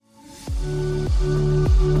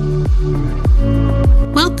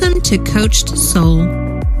Welcome to Coached Soul,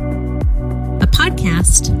 a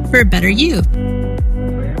podcast for a better you.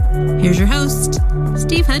 Here's your host,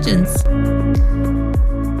 Steve Hudgens.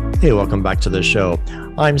 Hey, welcome back to the show.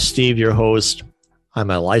 I'm Steve, your host.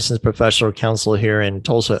 I'm a licensed professional counselor here in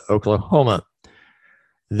Tulsa, Oklahoma.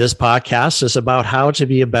 This podcast is about how to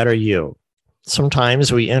be a better you.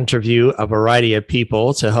 Sometimes we interview a variety of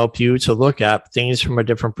people to help you to look at things from a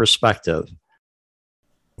different perspective.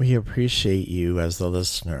 We appreciate you as the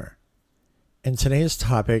listener. And today's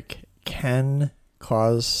topic can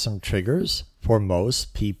cause some triggers for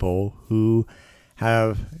most people who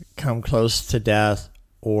have come close to death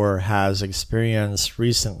or has experienced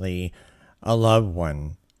recently a loved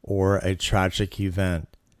one or a tragic event.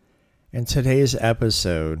 In today's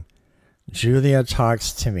episode, Julia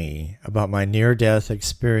talks to me about my near-death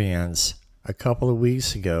experience a couple of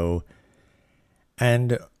weeks ago,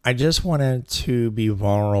 and I just wanted to be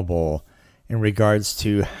vulnerable in regards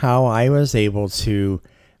to how I was able to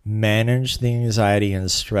manage the anxiety and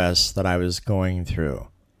stress that I was going through.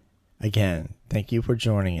 Again, thank you for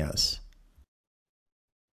joining us.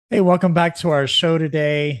 Hey, welcome back to our show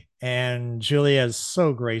today. And Julia, it's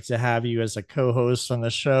so great to have you as a co-host on the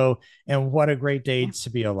show. And what a great day to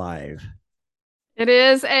be alive. It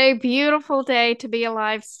is a beautiful day to be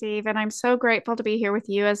alive, Steve, and I'm so grateful to be here with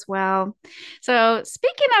you as well. So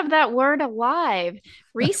speaking of that word alive,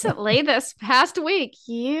 recently, this past week,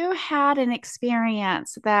 you had an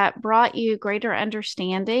experience that brought you greater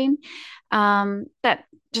understanding that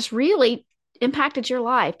just really impacted your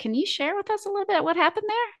life. Can you share with us a little bit what happened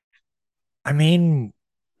there? I mean,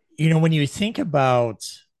 when you think about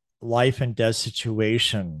life and death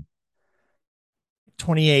situation,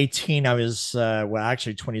 2018,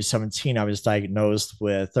 2017, I was diagnosed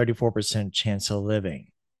with 34% chance of living.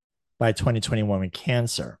 By 2021 with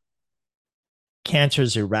cancer. Cancer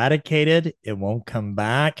is eradicated. It won't come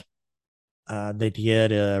back. They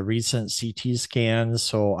did a recent CT scan,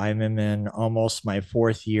 so I'm in almost my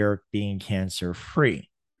fourth year being cancer-free.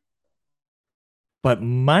 But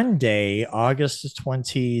Monday, August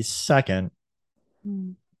 22nd,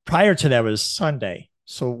 prior to that was Sunday.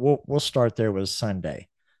 So we'll start there with Sunday.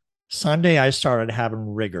 Sunday, I started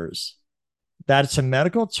having rigors. That's a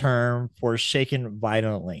medical term for shaking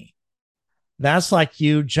violently. That's like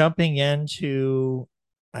you jumping into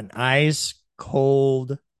an ice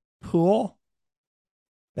cold pool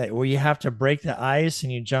where you have to break the ice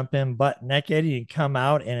and you jump in butt naked, you come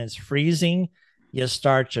out and it's freezing. You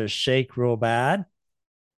start to shake real bad.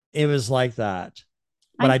 It was like that.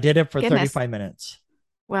 But I did it for 35 minutes.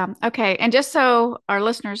 Well, okay. And just so our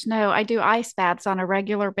listeners know, I do ice baths on a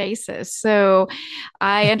regular basis. So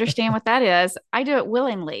I understand what that is. I do it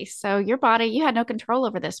willingly. So your body, you had no control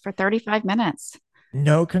over this for 35 minutes.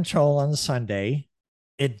 No control on Sunday.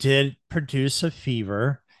 It did produce a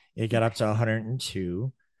fever. It got up to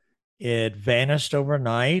 102. It vanished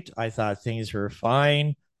overnight. I thought things were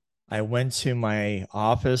fine. I went to my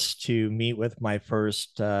office to meet with my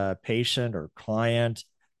first patient or client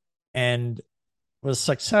and was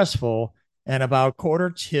successful. And about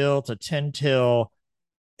 9:45 to 10:00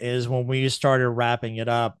 is when we started wrapping it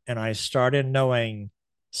up. And I started knowing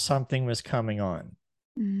something was coming on.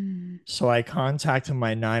 So I contacted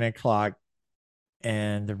my 9:00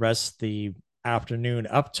 and the rest of the afternoon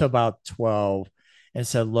up to about 12 and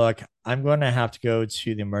said, look, I'm going to have to go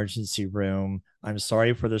to the emergency room. I'm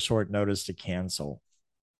sorry for the short notice to cancel.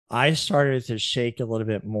 I started to shake a little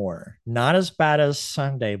bit more. Not as bad as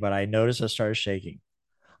Sunday, but I noticed I started shaking.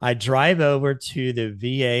 I drive over to the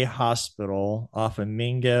VA hospital off of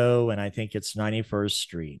Mingo, and I think it's 91st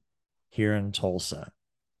Street here in Tulsa.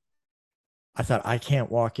 I thought, I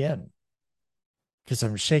can't walk in because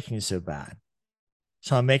I'm shaking so bad.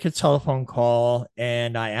 So I make a telephone call,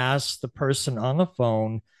 and I ask the person on the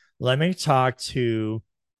phone, let me talk to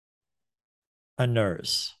a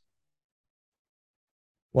nurse.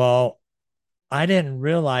 Well, I didn't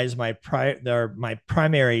realize my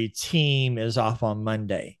primary team is off on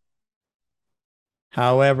Monday.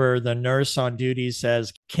 However, the nurse on duty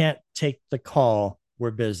says, can't take the call.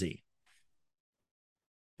 We're busy.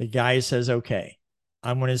 The guy says, okay,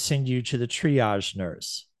 I'm going to send you to the triage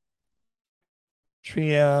nurse.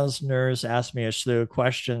 Triage nurse asked me a slew of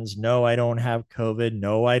questions. No, I don't have COVID.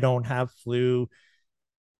 No, I don't have flu.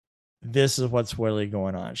 This is what's really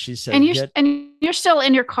going on. She said, and you're still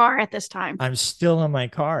in your car at this time. I'm still in my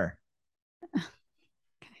car. Okay.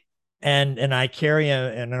 And I carry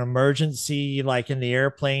an emergency, like in the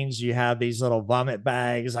airplanes, you have these little vomit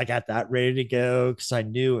bags. I got that ready to go because I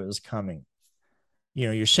knew it was coming.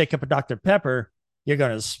 You shake up a Dr. Pepper, you're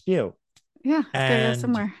going to spew. Yeah, it's going to go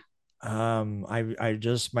somewhere.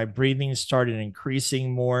 My breathing started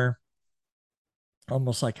increasing more,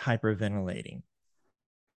 almost like hyperventilating.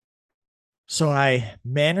 So I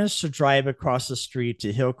managed to drive across the street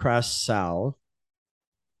to Hillcrest South,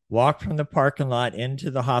 walk from the parking lot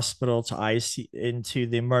into the hospital to into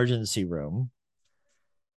the emergency room.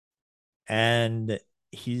 And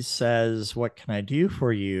he says, "What can I do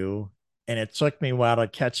for you?" And it took me a while to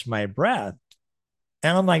catch my breath.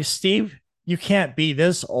 And I'm like, "Steve, you can't be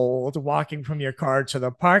this old walking from your car to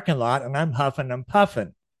the parking lot." And I'm huffing and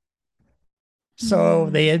puffing. So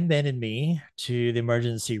they admitted me to the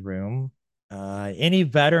emergency room. Any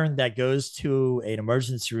veteran that goes to an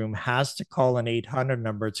emergency room has to call an 800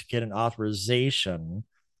 number to get an authorization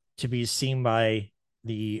to be seen by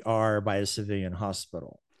the ER by a civilian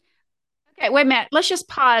hospital. Okay, wait a minute. Let's just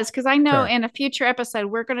pause because I know Sure. in a future episode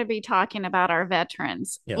we're going to be talking about our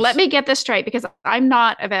veterans. Yes. Let me get this straight because I'm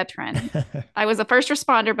not a veteran. I was a first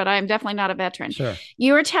responder, but I am definitely not a veteran. Sure.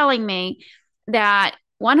 You were telling me that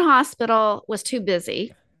one hospital was too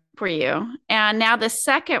busy for you, and now the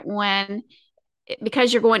second one,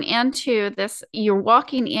 because you're going into this, you're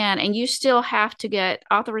walking in, and you still have to get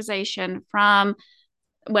authorization from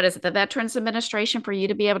what is it, the Veterans Administration, for you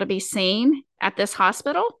to be able to be seen at this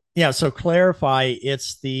hospital? Yeah. So clarify,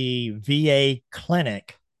 it's the VA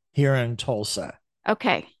clinic here in Tulsa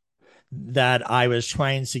Okay. that I was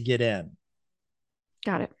trying to get in.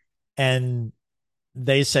 Got it. And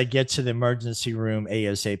they said, get to the emergency room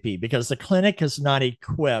ASAP because the clinic is not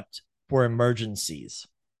equipped for emergencies.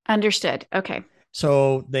 Understood. Okay.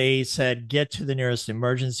 So they said, get to the nearest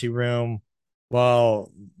emergency room.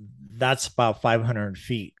 Well, that's about 500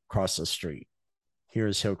 feet across the street.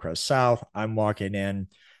 Here's Hillcrest South. I'm walking in.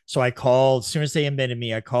 So I called, as soon as they admitted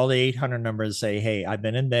me, I called the 800 number and say, "Hey, I've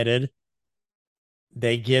been admitted."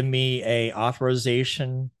 They give me a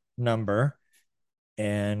authorization number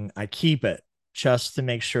and I keep it just to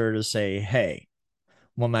make sure to say, "Hey,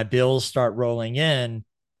 when my bills start rolling in,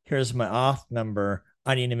 here's my auth number.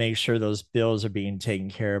 I need to make sure those bills are being taken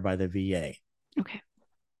care of by the VA." Okay.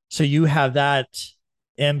 So you have that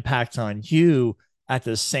impact on you at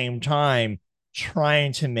the same time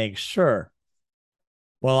trying to make sure.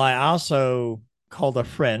 Well, I also called a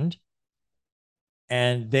friend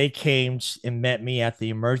and they came and met me at the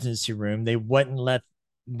emergency room. They wouldn't let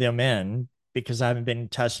them in because I haven't been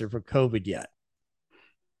tested for COVID yet.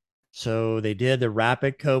 So they did the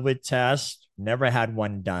rapid COVID test, never had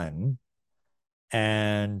one done,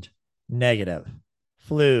 and negative.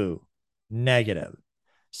 Flu, negative.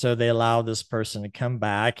 So they allowed this person to come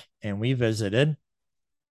back and we visited.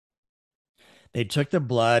 They took the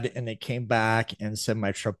blood and they came back and said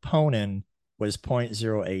my troponin was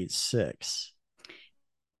 0.086.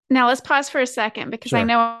 Now let's pause for a second because I Sure.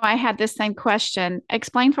 know I had this same question.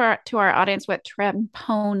 Explain to our audience what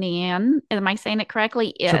troponin, am I saying it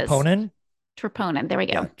correctly, is? Troponin? Troponin. There we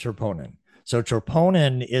go. Yeah, troponin. So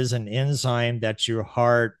troponin is an enzyme that your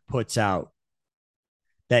heart puts out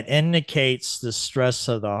that indicates the stress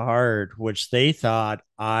of the heart, which they thought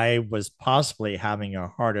I was possibly having a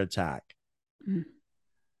heart attack. Mm.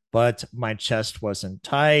 But my chest wasn't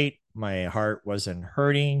tight. My heart wasn't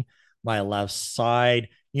hurting. My left side,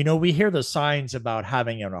 we hear the signs about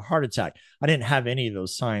having a heart attack. I didn't have any of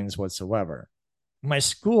those signs whatsoever. My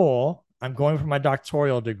school, I'm going for my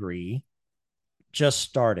doctoral degree, just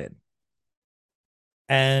started.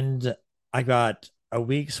 And I got a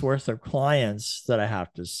week's worth of clients that I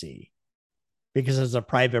have to see because as a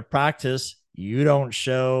private practice, you don't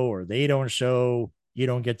show or they don't show, you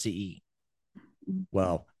don't get to eat.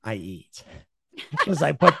 Well, I eat because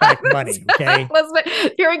I put back money. Okay.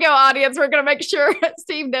 Here we go, audience. We're going to make sure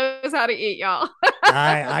Steve knows how to eat, y'all.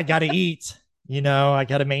 I got to eat, I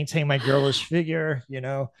got to maintain my girlish figure,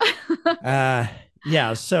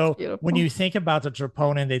 yeah. So when you think about the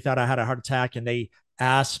troponin, they thought I had a heart attack and they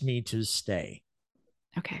asked me to stay.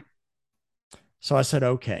 Okay. So I said,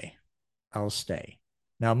 okay, I'll stay.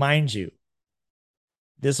 Now, mind you,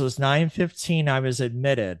 this was 9:15. I was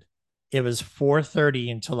admitted. It was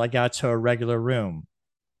 4:30 until I got to a regular room.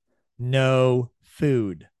 No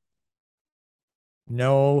food.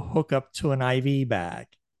 No hookup to an IV bag.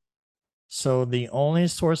 So the only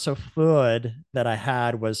source of food that I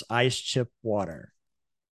had was ice chip water.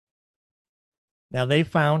 Now they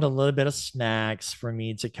found a little bit of snacks for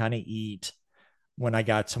me to kind of eat when I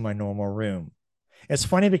got to my normal room. It's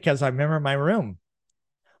funny because I remember my room.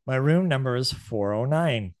 My room number is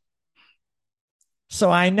 409. So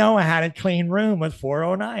I know I had a clean room with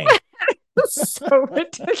 409. So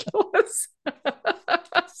ridiculous.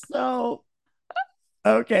 So,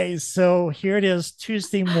 okay. So here it is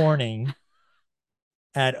Tuesday morning.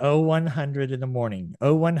 at 0100 in the morning.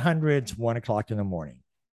 0100 is 1 o'clock in the morning.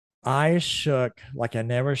 I shook like I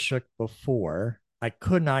never shook before. I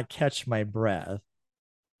could not catch my breath.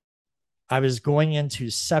 I was going into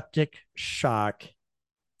septic shock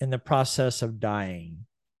in the process of dying.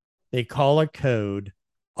 They call a code.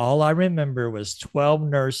 All I remember was 12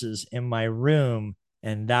 nurses in my room,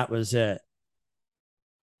 and that was it.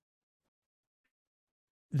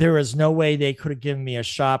 There was no way they could have given me a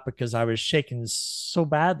shot because I was shaking so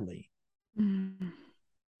badly. Mm.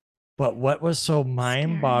 But what was so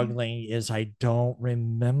mind Scary. boggling is I don't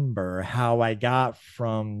remember how I got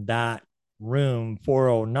from that room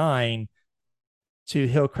 409 to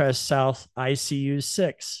Hillcrest South ICU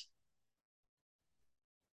 6.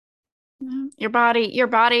 Your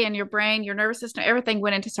body and your brain, your nervous system, everything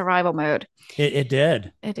went into survival mode. It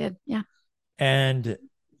did. It did. Yeah. And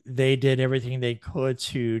they did everything they could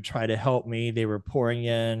to try to help me. They were pouring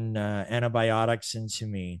in antibiotics into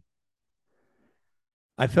me.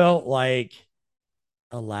 I felt like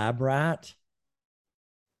a lab rat,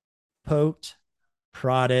 poked,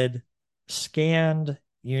 prodded, scanned,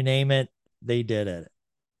 you name it, they did it.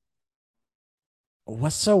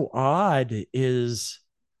 What's so odd is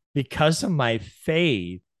because of my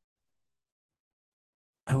faith,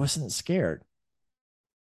 I wasn't scared.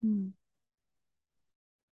 Mm.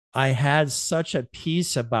 I had such a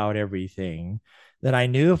peace about everything that I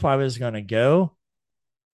knew if I was going to go,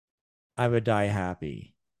 I would die happy.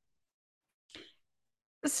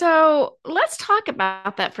 So let's talk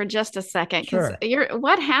about that for just a second, because Sure.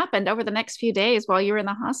 what happened over the next few days while you were in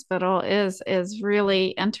the hospital is really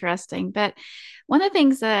interesting. But one of the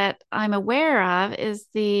things that I'm aware of is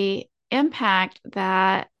the impact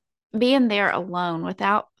that being there alone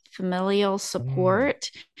without familial Mm,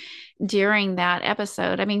 support during that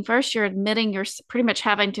episode. I mean, first you're admitting you're pretty much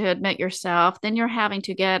having to admit yourself, then you're having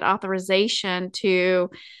to get authorization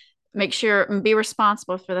to make sure and be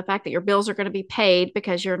responsible for the fact that your bills are going to be paid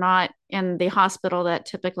because you're not in the hospital that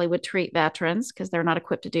typically would treat veterans because they're not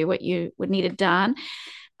equipped to do what you would need it done.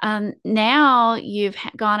 Now you've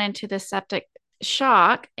gone into the septic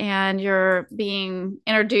shock and you're being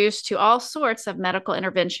introduced to all sorts of medical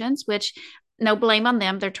interventions, which no blame on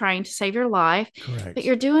them. They're trying to save your life, but correct.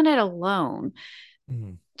 you're doing it alone.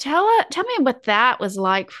 Mm. Tell me what that was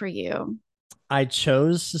like for you. I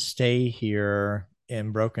chose to stay here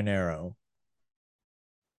in Broken Arrow.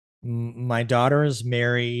 My daughter is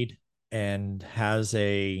married and has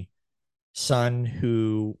a son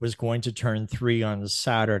who was going to turn 3 on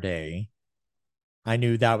Saturday. I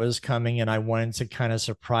knew that was coming and I wanted to kind of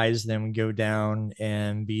surprise them, go down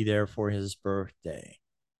and be there for his birthday.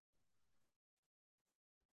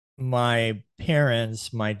 My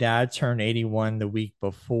parents, my dad turned 81 the week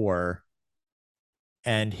before,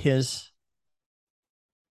 and his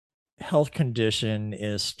health condition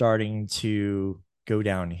is starting to go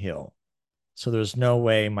downhill. So there's no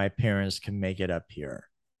way my parents can make it up here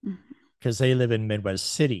because they live in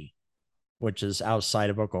Midwest City, which is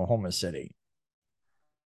outside of Oklahoma City.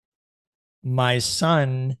 My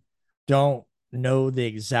son don't know the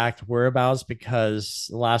exact whereabouts because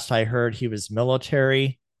the last I heard he was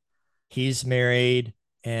military. He's married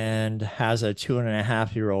and has a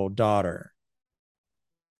 2.5-year-old daughter.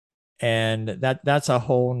 And that's a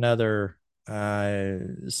whole nother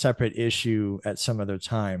separate issue at some other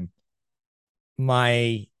time.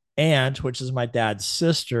 My aunt, which is my dad's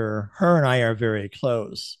sister, her and I are very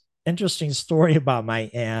close. Interesting story about my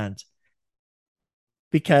aunt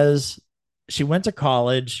because she went to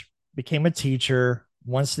college, became a teacher,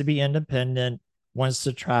 wants to be independent, wants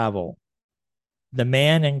to travel. The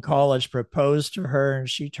man in college proposed to her and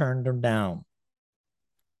she turned him down.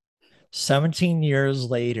 17 years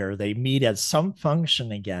later, they meet at some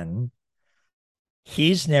function again.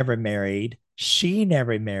 He's never married. She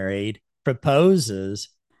never married, proposes,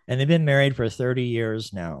 and they've been married for 30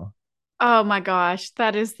 years now. Oh my gosh,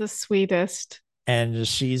 that is the sweetest. And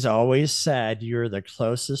she's always said, you're the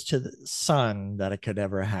closest to the son that I could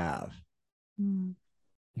ever have. Mm.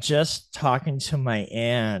 Just talking to my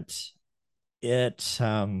aunt, it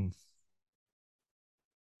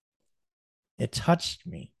it touched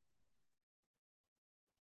me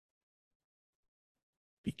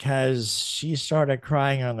because she started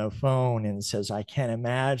crying on the phone and says, I can't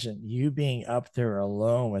imagine you being up there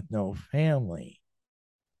alone with no family.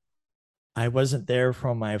 I wasn't there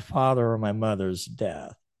for my father or my mother's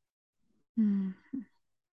death. Mm.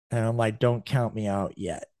 And I'm like, don't count me out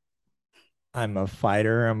yet. I'm a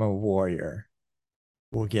fighter, I'm a warrior.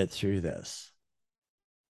 We'll get through this.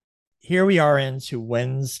 Here we are into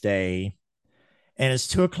Wednesday, and it's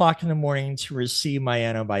 2 o'clock in the morning to receive my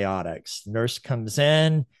antibiotics. The nurse comes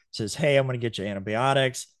in, says, hey, I'm going to get you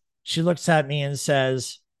antibiotics. She looks at me and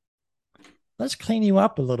says, let's clean you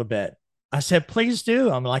up a little bit. I said, please do.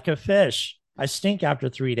 I'm like a fish. I stink after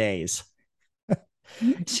 3 days.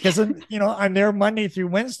 Because I'm there Monday through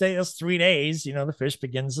Wednesday. That's 3 days. The fish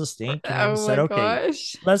begins to stink, and Oh said, my okay,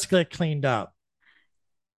 gosh. let's get cleaned up.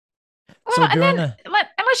 Well, So and during then the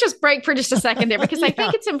let's just break for just a second there because I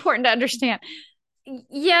think yeah, it's important to understand.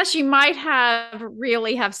 Yes, you might have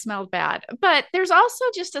really have smelled bad, but there's also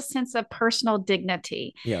just a sense of personal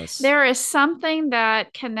dignity. yes, There is something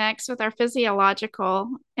that connects with our physiological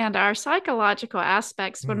and our psychological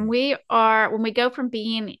aspects when mm, when we go from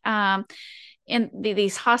being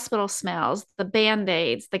these hospital smells, the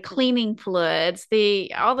band-aids, the cleaning fluids,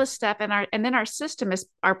 the all this stuff, and then our system is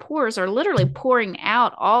our pores are literally pouring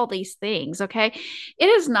out all these things. Okay. It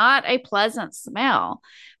is not a pleasant smell,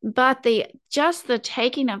 but the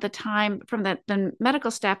taking of the time from the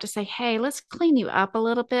medical staff to say, hey, let's clean you up a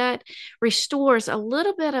little bit, restores a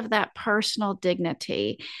little bit of that personal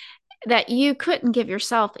dignity that you couldn't give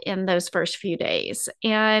yourself in those first few days.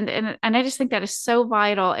 And I just think that is so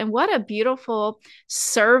vital. And what a beautiful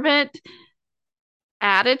servant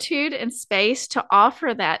attitude and space to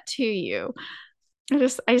offer that to you. I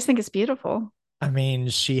just think it's beautiful. I mean,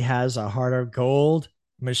 she has a heart of gold.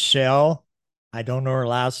 Michelle, I don't know her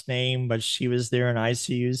last name, but she was there in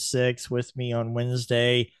ICU 6 with me on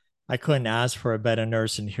Wednesday. I couldn't ask for a better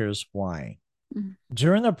nurse, and here's why. Mm.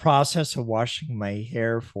 During the process of washing my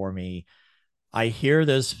hair for me, I hear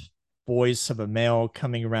this voice of a male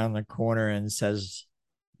coming around the corner and says,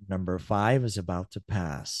 number 5 is about to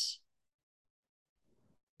pass.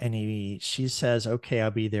 And she says, okay, I'll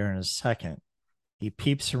be there in a second. He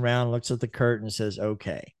peeps around, looks at the curtain, and says,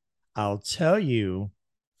 okay, I'll tell you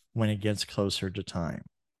when it gets closer to time.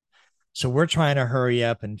 So we're trying to hurry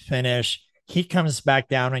up and finish. He comes back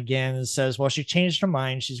down again and says, well, she changed her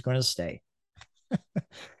mind. She's going to stay.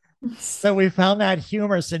 So we found that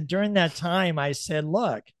humorous. And during that time, I said,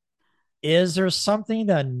 look, is there something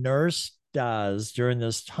that a nurse does during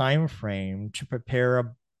this time frame to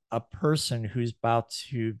prepare a person who's about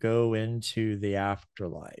to go into the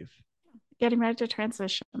afterlife? Getting ready to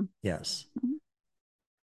transition. Yes.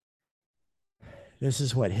 This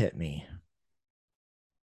is what hit me.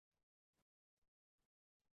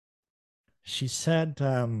 She said,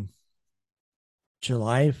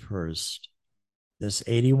 July 1st, this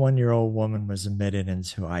 81-year-old woman was admitted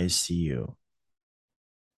into ICU.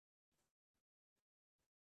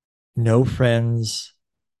 No friends,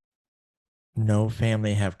 no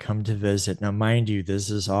family have come to visit. Now, mind you,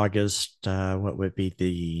 this is August, what would be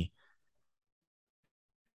the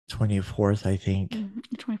 24th, I think.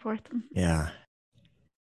 24th. Yeah.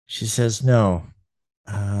 She says, no,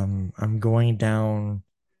 I'm going down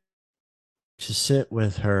to sit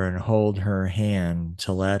with her and hold her hand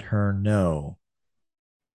to let her know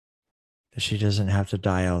that she doesn't have to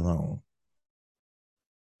die alone.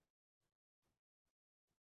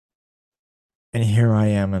 And here I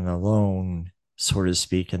am and alone, so to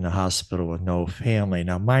speak, in the hospital with no family.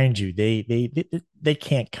 Now, mind you, they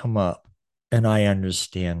can't come up, and I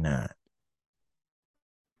understand that.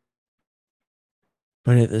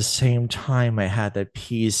 But at the same time, I had that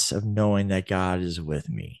peace of knowing that God is with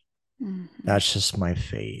me. Mm-hmm. That's just my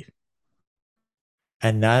faith.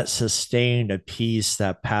 And that sustained a peace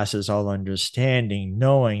that passes all understanding,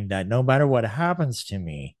 knowing that no matter what happens to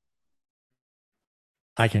me,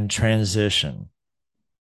 I can transition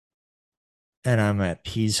and I'm at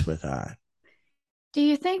peace with that. Do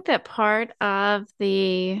you think that part of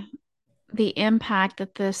the impact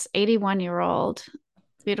that this 81-year-old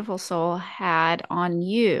beautiful soul had on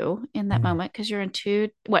you in that Mm. moment, because you're in two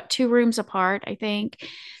rooms apart, I think.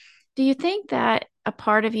 Do you think that a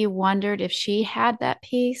part of you wondered if she had that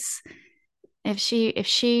peace, if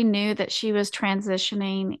she knew that she was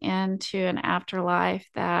transitioning into an afterlife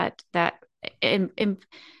that em, em,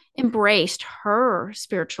 embraced her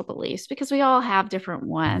spiritual beliefs, because we all have different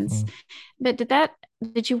ones. Mm-hmm. But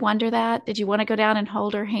did you wonder that? Did you want to go down and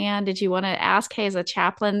hold her hand? Did you want to ask, hey, is a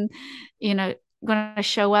chaplain, you know, going to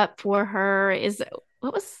show up for her?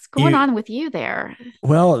 What was going You on with you there?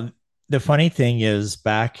 well, the funny thing is,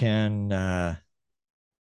 back in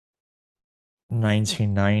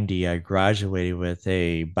 1990, I graduated with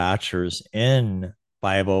a bachelor's in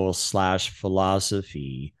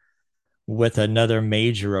Bible/philosophy with another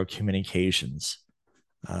major of communications.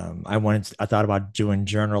 I thought about doing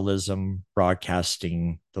journalism,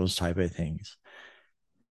 broadcasting, those type of things.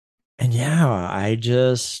 And yeah,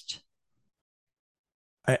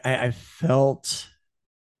 I felt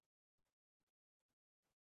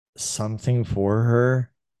something for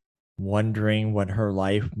her, wondering what her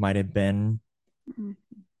life might have been. Mm.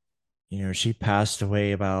 She passed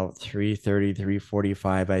away about 3:30,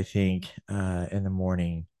 3:45, I think, in the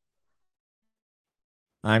morning.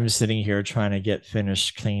 I'm sitting here trying to get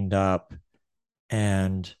finished, cleaned up,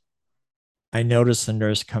 and I notice the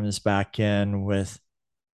nurse comes back in with,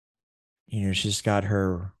 she's got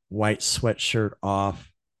her white sweatshirt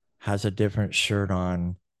off, has a different shirt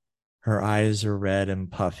on. Her eyes are red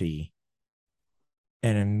and puffy.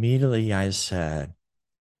 And immediately I said,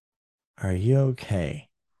 "Are you okay?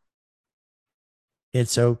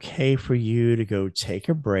 It's okay for you to go take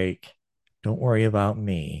a break. Don't worry about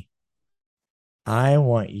me. I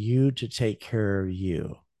want you to take care of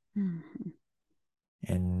you." Mm-hmm.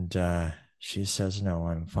 And she says, "No,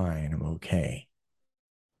 I'm fine. I'm okay."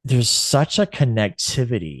 There's such a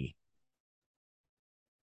connectivity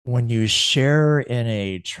when you share in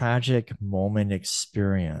a tragic moment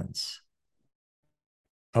experience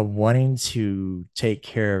of wanting to take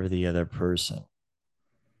care of the other person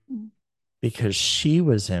because she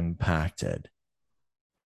was impacted.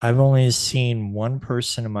 I've only seen one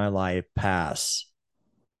person in my life pass.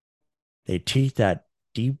 They take that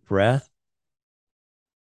deep breath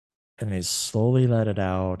and they slowly let it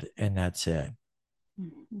out, and that's it.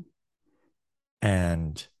 Mm-hmm.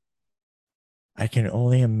 And I can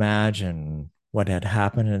only imagine what had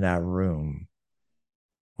happened in that room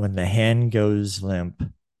when the hand goes limp,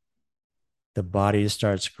 the body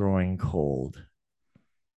starts growing cold,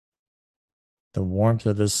 the warmth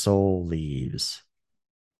of the soul leaves,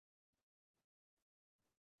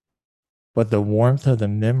 but the warmth of the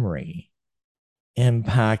memory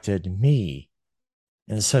impacted me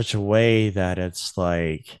in such a way that it's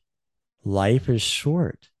like life is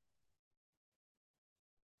short.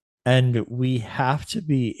 And we have to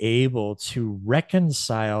be able to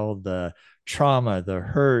reconcile the trauma, the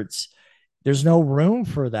hurts. There's no room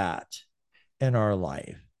for that in our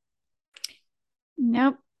life.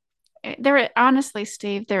 Nope. There honestly,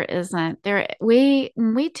 Steve, there isn't.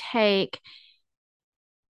 We take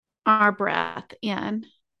our breath in.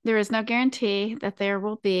 There is no guarantee that there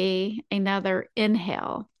will be another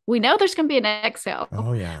inhale. We know there's going to be an exhale.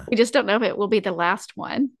 Oh, yeah. We just don't know if it will be the last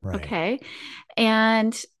one. Right. Okay.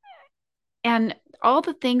 And and all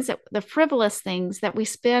the things that the frivolous things that we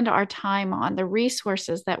spend our time on, the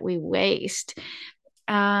resources that we waste,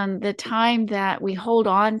 the time that we hold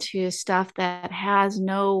on to stuff that has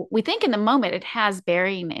no, we think in the moment it has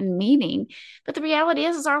bearing and meaning, but the reality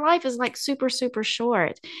is our life is like super, super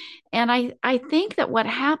short. And I think that what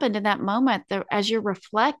happened in that moment, as you're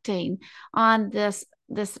reflecting on this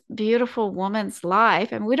beautiful woman's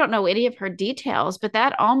life, and we don't know any of her details, but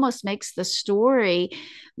that almost makes the story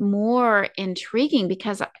more intriguing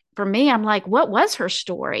because for me, I'm like, what was her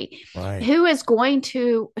story? Right. Who is going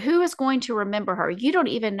to remember her? You don't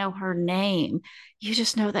even know her name. You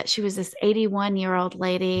just know that she was this 81-year-old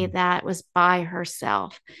lady that was by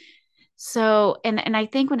herself. So, and I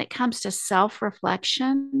think when it comes to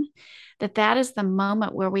self-reflection, that is the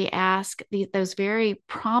moment where we ask those very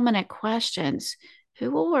prominent questions.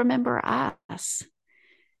 Who will remember us?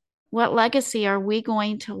 What legacy are we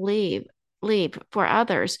going to leave for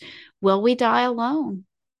others? Will we die alone?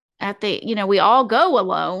 We all go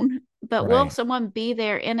alone, but will Right. someone be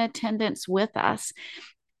there in attendance with us?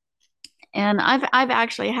 And I've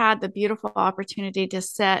actually had the beautiful opportunity to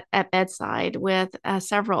sit at bedside with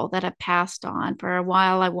several that have passed on. For a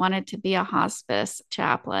while, I wanted to be a hospice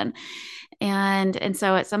chaplain, and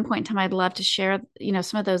so at some point in time, I'd love to share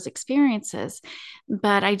some of those experiences.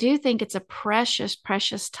 But I do think it's a precious,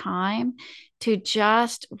 precious time to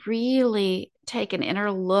just really take an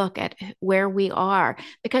inner look at where we are,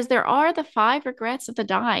 because there are the 5 regrets of the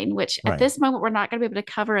dying, which at Right. this moment we're not going to be able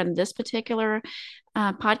to cover in this particular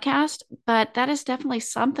podcast, but that is definitely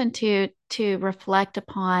something to reflect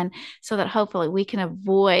upon, so that hopefully we can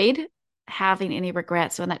avoid having any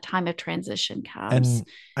regrets when that time of transition comes. And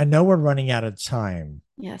I know we're running out of time.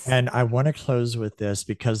 Yes. And I want to close with this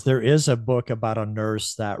because there is a book about a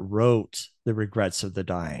nurse that wrote The Regrets of the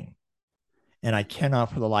Dying. And I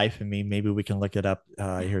cannot for the life of me, maybe we can look it up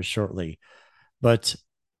here shortly. But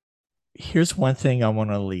here's one thing I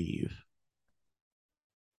want to leave.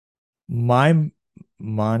 My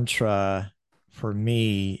mantra for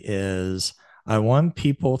me is I want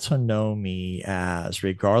people to know me as,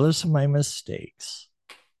 regardless of my mistakes,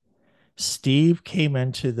 Steve came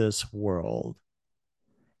into this world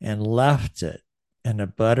and left it in a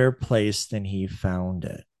better place than he found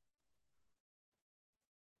it.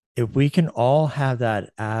 If we can all have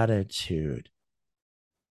that attitude,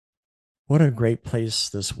 what a great place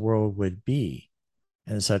this world would be,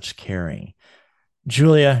 and such caring.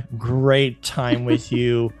 Julia, great time with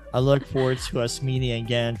you. I look forward to us meeting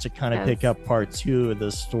again to kind of pick up part 2 of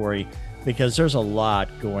this story, because there's a lot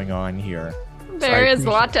going on here. There is a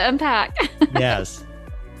lot to unpack. Yes.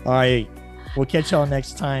 All right. We'll catch y'all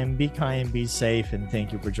next time. Be kind, be safe, and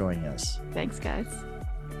thank you for joining us. Thanks, guys.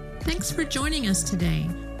 Thanks for joining us today.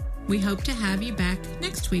 We hope to have you back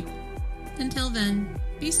next week. Until then,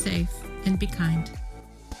 be safe and be kind.